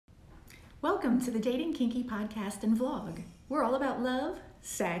Welcome to the Dating Kinky podcast and vlog. We're all about love,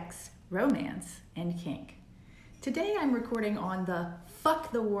 sex, romance, and kink. Today I'm recording on the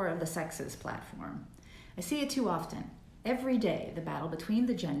Fuck the War of the Sexes platform. I see it too often. Every day, the battle between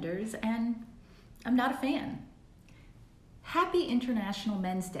the genders, and I'm not a fan. Happy International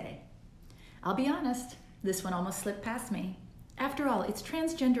Men's Day. I'll be honest, this one almost slipped past me. After all, it's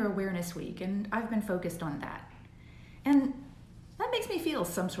Transgender Awareness Week, and I've been focused on that. And that makes me feel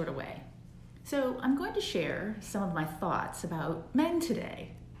some sort of way. So I'm going to share some of my thoughts about men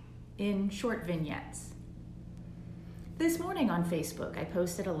today in short vignettes. This morning on Facebook, I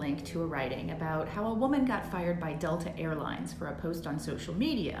posted a link to a writing about how a woman got fired by Delta Airlines for a post on social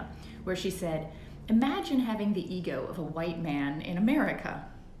media where she said, "Imagine having the ego of a white man in America."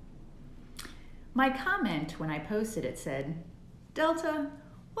 My comment when I posted it said, "Delta,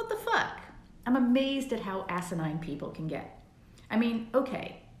 what the fuck? I'm amazed at how asinine people can get. I mean,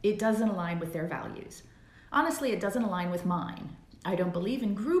 okay, it doesn't align with their values. Honestly, it doesn't align with mine. I don't believe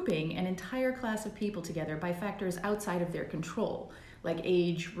in grouping an entire class of people together by factors outside of their control, like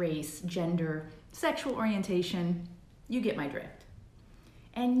age, race, gender, sexual orientation. You get my drift."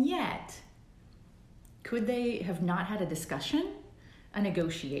 And yet, could they have not had a discussion? A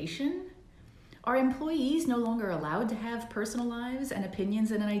negotiation? Are employees no longer allowed to have personal lives and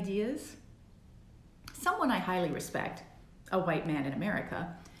opinions and ideas? Someone I highly respect, a white man in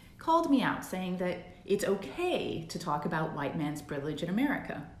America, called me out saying that it's okay to talk about white man's privilege in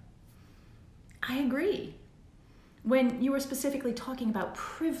America. I agree. When you are specifically talking about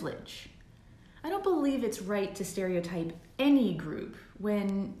privilege, I don't believe it's right to stereotype any group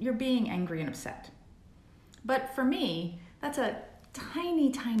when you're being angry and upset. But for me, that's a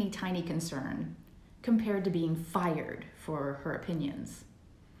tiny, tiny, tiny concern compared to being fired for her opinions.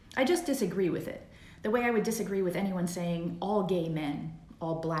 I just disagree with it, the way I would disagree with anyone saying all gay men,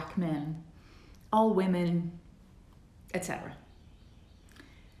 all black men, all women, etc.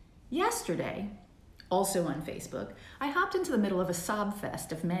 Yesterday, also on Facebook, I hopped into the middle of a sob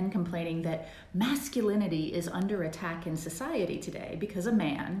fest of men complaining that masculinity is under attack in society today because a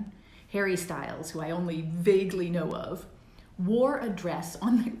man, Harry Styles, who I only vaguely know of, wore a dress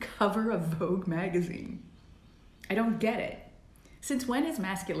on the cover of Vogue magazine. I don't get it. Since when is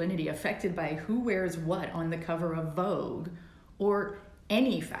masculinity affected by who wears what on the cover of Vogue or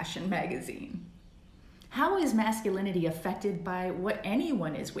any fashion magazine? How is masculinity affected by what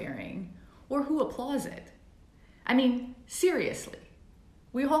anyone is wearing or who applauds it? I mean, seriously,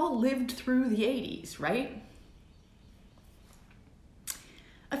 we all lived through the 80s, right?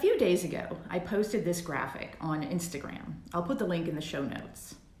 A few days ago, I posted this graphic on Instagram. I'll put the link in the show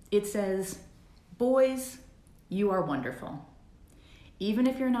notes. It says, "Boys, you are wonderful. Even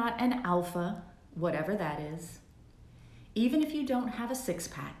if you're not an alpha, whatever that is, even if you don't have a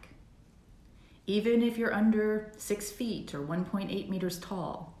six-pack, even if you're under 6 feet or 1.8 meters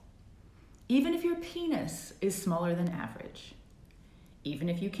tall, even if your penis is smaller than average, even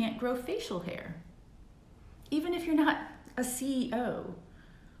if you can't grow facial hair, even if you're not a CEO,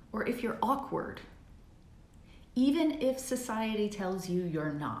 or if you're awkward, even if society tells you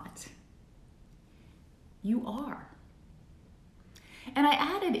you're not, you are." And I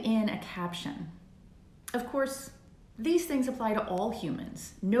added in a caption. Of course, these things apply to all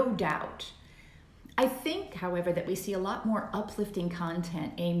humans, no doubt. I think, however, that we see a lot more uplifting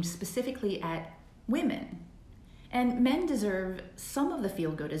content aimed specifically at women. And men deserve some of the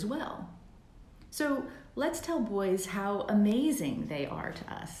feel-good as well. So let's tell boys how amazing they are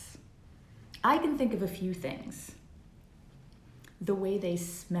to us. I can think of a few things. The way they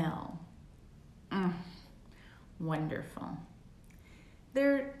smell. Wonderful.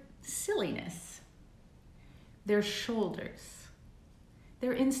 Their silliness, their shoulders,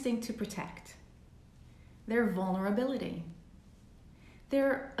 their instinct to protect, their vulnerability,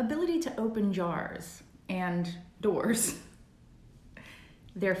 their ability to open jars and doors,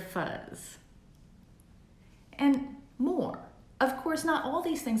 their fuzz, and more. Of course, not all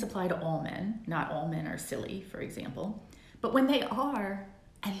these things apply to all men. Not all men are silly, for example. But when they are,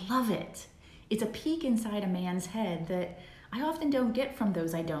 I love it. It's a peek inside a man's head that I often don't get from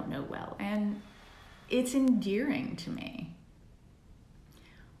those I don't know well, and it's endearing to me.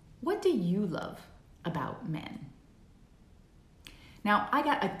 What do you love about men? Now, I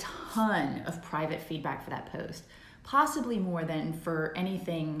got a ton of private feedback for that post, possibly more than for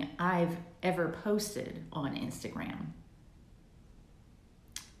anything I've ever posted on Instagram.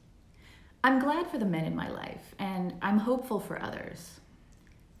 I'm glad for the men in my life, and I'm hopeful for others.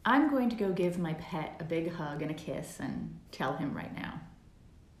 I'm going to go give my pet a big hug and a kiss and tell him right now.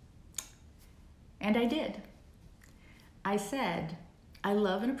 And I did. I said, I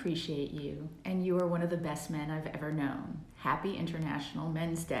love and appreciate you, and you are one of the best men I've ever known. Happy International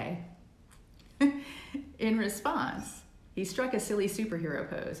Men's Day. In response, he struck a silly superhero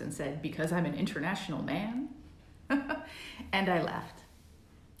pose and said, because I'm an international man? And I left.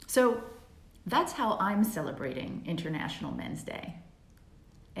 So that's how I'm celebrating International Men's Day.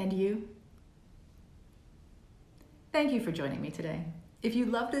 And you? Thank you for joining me today. If you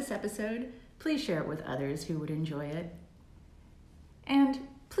loved this episode, please share it with others who would enjoy it. And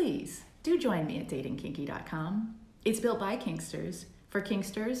please do join me at datingkinky.com. It's built by Kinksters, for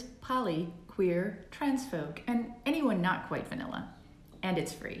Kinksters, poly, queer, trans folk, and anyone not quite vanilla. And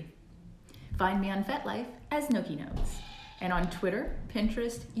it's free. Find me on FetLife as Nookie Notes, and on Twitter,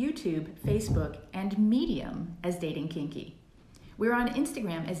 Pinterest, YouTube, Facebook, and Medium as Dating Kinky. We're on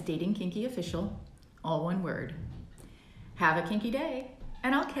Instagram as Dating Kinky Official, all one word. Have a kinky day,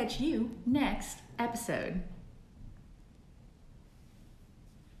 and I'll catch you next episode.